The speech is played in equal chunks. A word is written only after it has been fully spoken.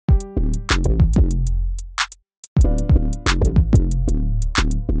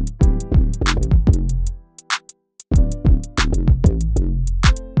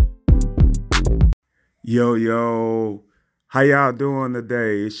Yo, yo, how y'all doing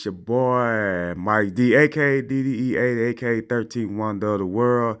today? It's your boy, Mike D, aka DDE8, aka 13 Wonder of the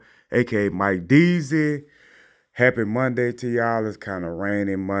World, aka Mike Deezy. Happy Monday to y'all. It's kind of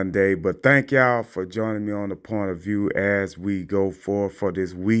rainy Monday, but thank y'all for joining me on the point of view as we go forward for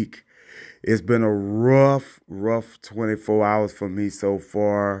this week. It's been a rough 24 hours for me so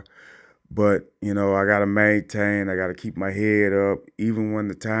far, but I got to maintain, I got to keep my head up. Even when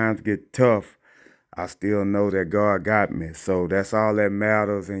the times get tough, I still know that God got me. So that's all that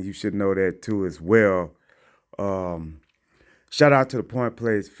matters, and you should know that too as well. Um, Shout out to the Point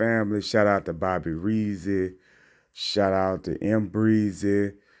Place family. Shout out to Bobby Reezy. Shout out to M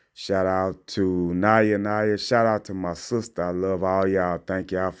Breezy. Shout out to Naya. Shout out to my sister. I love all y'all.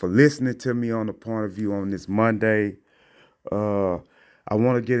 Thank y'all for listening to me on the point of view on this Monday. Uh, I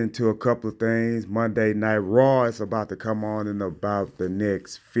want to get into a couple of things. Monday Night Raw is about to come on in about the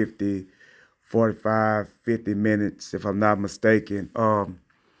next 45, 50 minutes, if I'm not mistaken. Want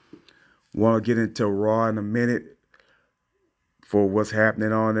to get into Raw in a minute for what's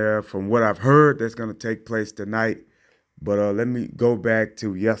happening on there. From what I've heard, that's going to take place tonight. But let me go back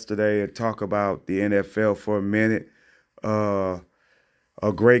to yesterday and talk about the NFL for a minute. Uh,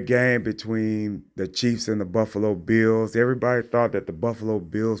 a great game between the Chiefs and the Buffalo Bills. Everybody thought that the Buffalo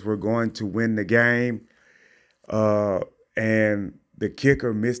Bills were going to win the game, uh, and the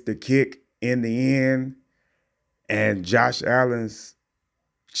kicker missed the kick in the end, and Josh Allen's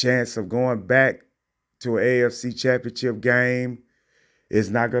chance of going back to an AFC Championship game is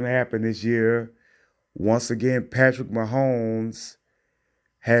not going to happen this year. Once again, Patrick Mahomes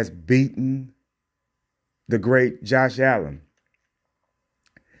has beaten the great Josh Allen.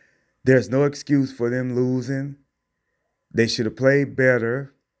 There's no excuse for them losing. They should have played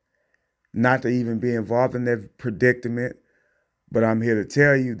better, not to even be involved in that predicament. But I'm here to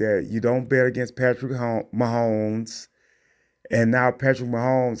tell you that you don't bet against Patrick Mahomes. And now Patrick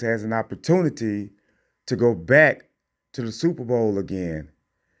Mahomes has an opportunity to go back to the Super Bowl again.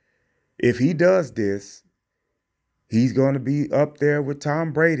 If he does this, he's going to be up there with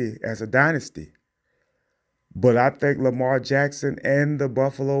Tom Brady as a dynasty. But I think Lamar Jackson and the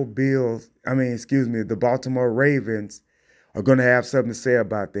the Baltimore Ravens are going to have something to say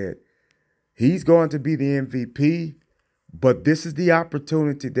about that. He's going to be the MVP, but this is the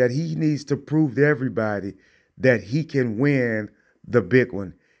opportunity that he needs to prove to everybody that he can win the big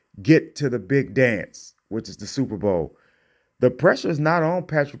one, get to the big dance, which is the Super Bowl. The pressure is not on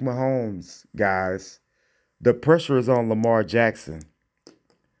Patrick Mahomes, guys. The pressure is on Lamar Jackson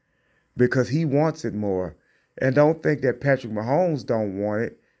because he wants it more. And don't think that Patrick Mahomes don't want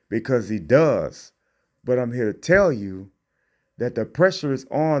it, because he does. But I'm here to tell you that the pressure is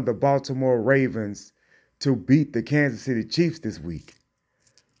on the Baltimore Ravens to beat the Kansas City Chiefs this week.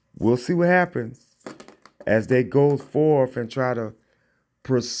 We'll see what happens as they go forth and try to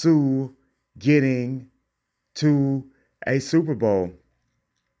pursue getting to a Super Bowl.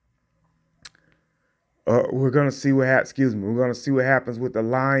 We're gonna see what We're gonna see what happens with the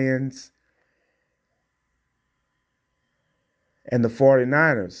Lions and the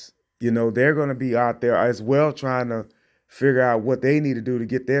 49ers. They're gonna be out there as well trying to figure out what they need to do to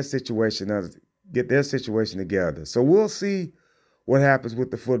get their situation together. So we'll see what happens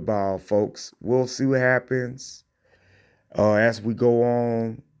with the football, folks. We'll see what happens as we go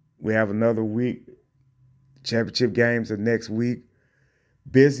on. We have another week. Championship games are next week.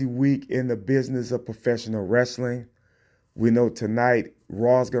 Busy week in the business of professional wrestling. We know tonight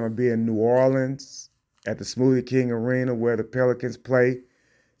Raw's going to be in New Orleans at the Smoothie King Arena where the Pelicans play.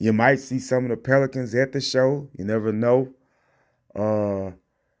 You might see some of the Pelicans at the show. You never know. And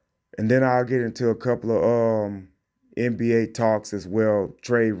then I'll get into a couple of NBA talks as well,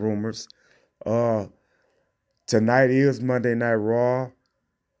 trade rumors. Tonight is Monday Night Raw.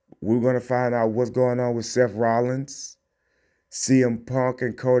 We're going to find out what's going on with Seth Rollins. CM Punk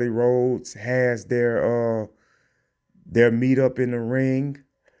and Cody Rhodes has their meetup in the ring.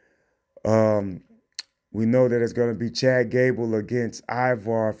 We know that it's going to be Chad Gable against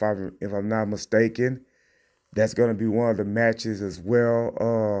Ivar, if I'm not mistaken. That's going to be one of the matches as well.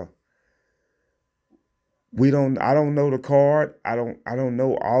 I don't know the card. I don't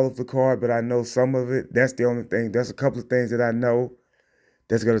know all of the card, but I know some of it. That's the only thing. There's a couple of things that I know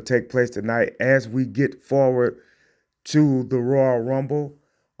that's going to take place tonight as we get forward to the Royal Rumble.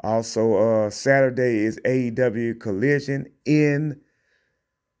 Also, Saturday is AEW Collision in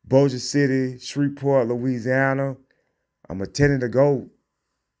Bossier City, Shreveport, Louisiana. I'm intending to go,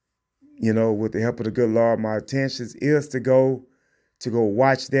 with the help of the good Lord. My intentions is to go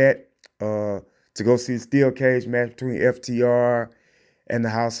watch that, to go see the steel cage match between FTR and the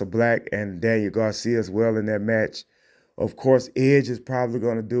House of Black and Daniel Garcia as well in that match. Of course, Edge is probably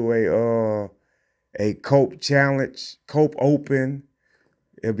going to do a Cope challenge, Cope Open.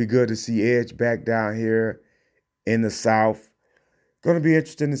 It'll be good to see Edge back down here in the South. Going to be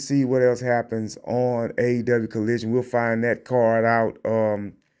interesting to see what else happens on AEW Collision. We'll find that card out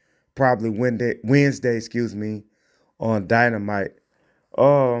probably Wednesday, on Dynamite.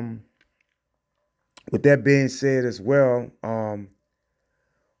 With that being said as well,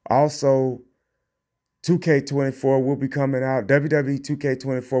 also 2K24 will be coming out. WWE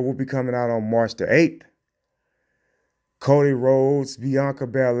 2K24 will be coming out on March the 8th. Cody Rhodes, Bianca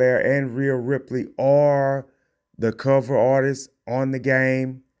Belair, and Rhea Ripley are the cover artists on the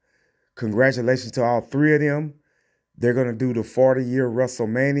game. Congratulations to all three of them. They're going to do the 40-year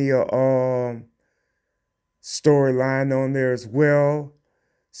WrestleMania storyline on there as well.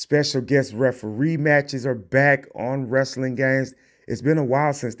 Special guest referee matches are back on wrestling games. It's been a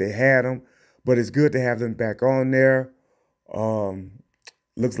while since they had them, but it's good to have them back on there.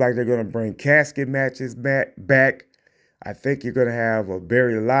 Looks like they're going to bring casket matches back. I think you're going to have a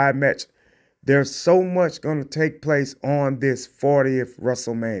Buried Alive match. There's so much going to take place on this 40th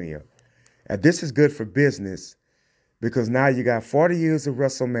WrestleMania. And this is good for business because now you got 40 years of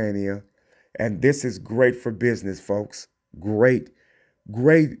WrestleMania, and this is great for business, folks. Great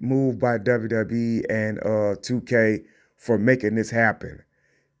move by WWE and 2K for making this happen.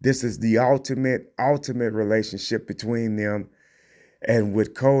 This is the ultimate relationship between them. And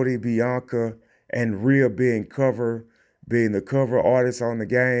with Cody, Bianca, and Rhea being the cover artist on the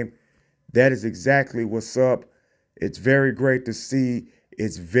game, that is exactly what's up. It's very great to see.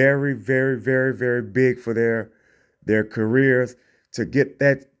 It's very, very, very, very big for their careers. To get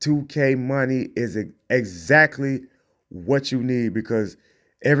that 2K money is exactly what you need, because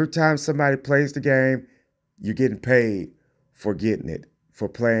every time somebody plays the game, you're getting paid for getting it, for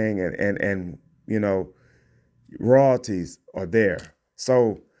playing, and you know, royalties are there.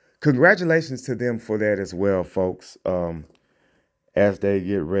 So congratulations to them for that as well, folks, as they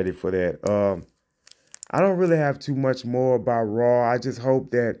get ready for that. I don't really have too much more about Raw. I just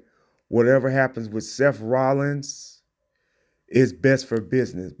hope that whatever happens with Seth Rollins is best for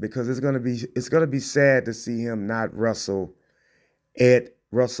business, because it's gonna be sad to see him not wrestle at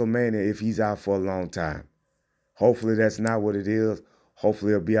WrestleMania if he's out for a long time. Hopefully that's not what it is.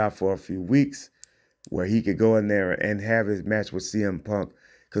 Hopefully he'll be out for a few weeks where he could go in there and have his match with CM Punk,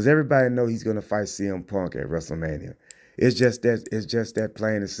 because everybody knows he's gonna fight CM Punk at WrestleMania. It's just that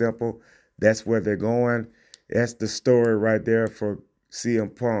plain and simple. That's where they're going. That's the story right there for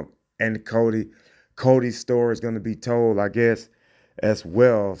CM Punk and Cody. Cody's story is going to be told, I guess, as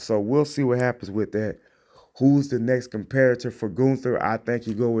well. So we'll see what happens with that. Who's the next competitor for Gunther? I think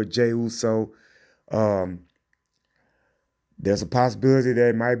you go with Jey Uso. There's a possibility that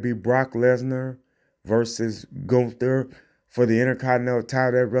it might be Brock Lesnar versus Gunther for the Intercontinental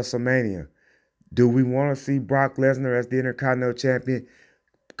title at WrestleMania. Do we want to see Brock Lesnar as the Intercontinental Champion?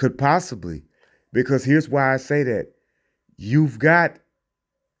 Could possibly, because here's why I say that. You've got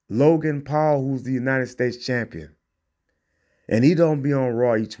Logan Paul, who's the United States champion, and he don't be on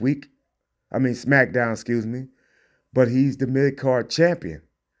Raw each week. I mean SmackDown, but he's the mid-card champion.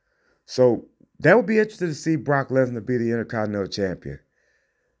 So that would be interesting to see Brock Lesnar be the Intercontinental champion.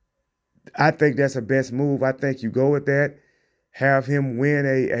 I think that's the best move. I think you go with that, have him win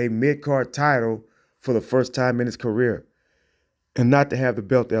a mid-card title for the first time in his career, and not to have the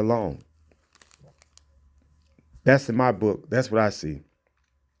belt that long. That's in my book. That's what I see.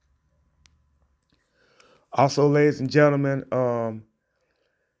 Also, ladies and gentlemen,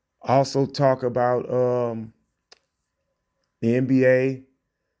 also talk about the NBA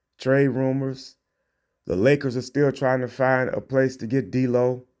trade rumors. The Lakers are still trying to find a place to get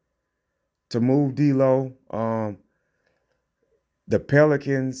D'Lo, to move D'Lo. The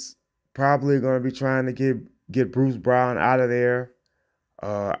Pelicans probably going to be trying to get Bruce Brown out of there.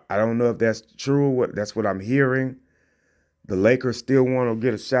 I don't know if that's true. That's what I'm hearing. The Lakers still want to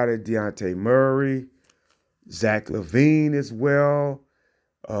get a shot at Dejounte Murray, Zach LaVine as well.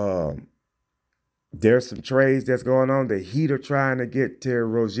 There's some trades that's going on. The Heat are trying to get Terry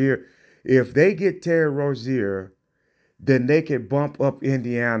Rozier. If they get Terry Rozier, then they can bump up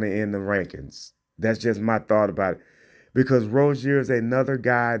Indiana in the rankings. That's just my thought about it. Because Rozier is another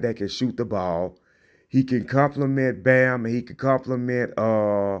guy that can shoot the ball. He can complement Bam, and he can complement,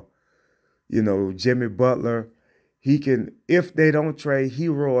 Jimmy Butler. He can, if they don't trade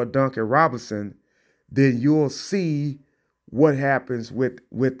Hero or Duncan Robinson, then you'll see what happens with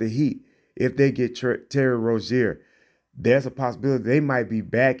the Heat. If they get Terry Rozier, there's a possibility they might be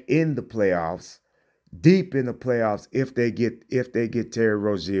back in the playoffs deep in the playoffs if they get Terry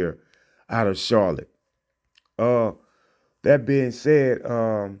Rozier out of Charlotte. Uh, that being said,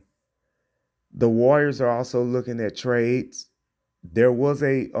 the Warriors are also looking at trades. There was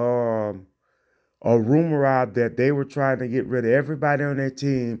a rumor out that they were trying to get rid of everybody on their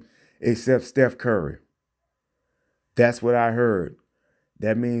team except Steph Curry. That's what I heard.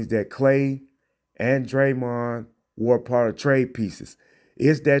 That means that Clay and Draymond were part of trade pieces.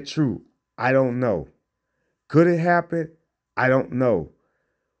 Is that true? I don't know. Could it happen? I don't know.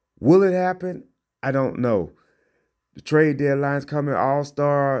 Will it happen? I don't know. The trade deadline's coming.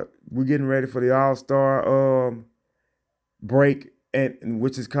 All-Star. We're getting ready for the All-Star break, and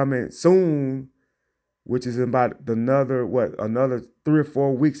which is coming soon, which is about another 3 or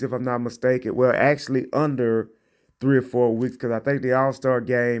 4 weeks, if I'm not mistaken. Well, actually under 3 or 4 weeks, because I think the All-Star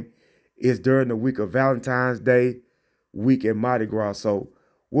game is during the week of Valentine's Day week in Mardi Gras. So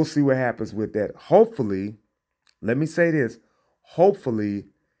we'll see what happens with that. Hopefully, let me say this, hopefully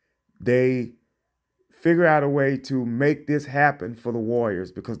they figure out a way to make this happen for the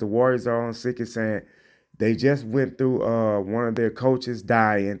Warriors, because the Warriors are on sick and saying they just went through one of their coaches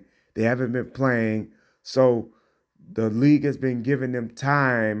dying. They haven't been playing. So the league has been giving them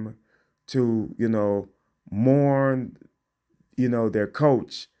time to, mourn, their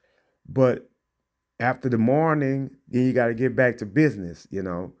coach. But after the mourning, then you got to get back to business,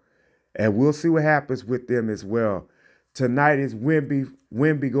 And we'll see what happens with them as well. Tonight is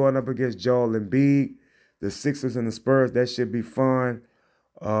Wemby going up against Joel Embiid. The Sixers and the Spurs, that should be fun.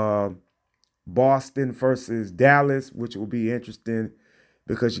 Boston versus Dallas, which will be interesting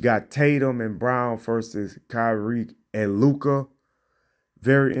because you got Tatum and Brown versus Kyrie and Luka.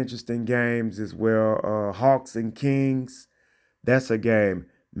 Very interesting games as well. Hawks and Kings, that's a game.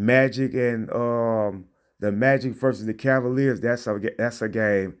 Magic and the Magic versus the Cavaliers, that's a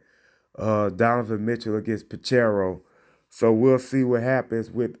game. Donovan Mitchell against Pacero. So we'll see what happens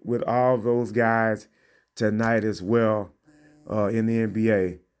with all those guys tonight as well in the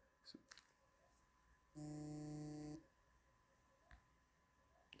NBA.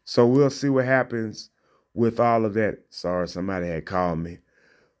 So we'll see what happens with all of that. Sorry, somebody had called me.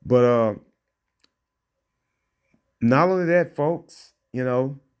 But not only that, folks,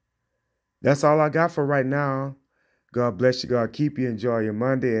 that's all I got for right now. God bless you. God keep you. Enjoy your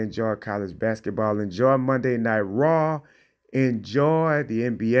Monday. Enjoy college basketball. Enjoy Monday Night Raw. Enjoy the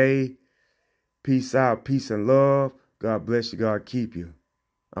NBA. Peace out. Peace and love. God bless you. God keep you.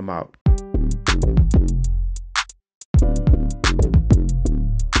 I'm out.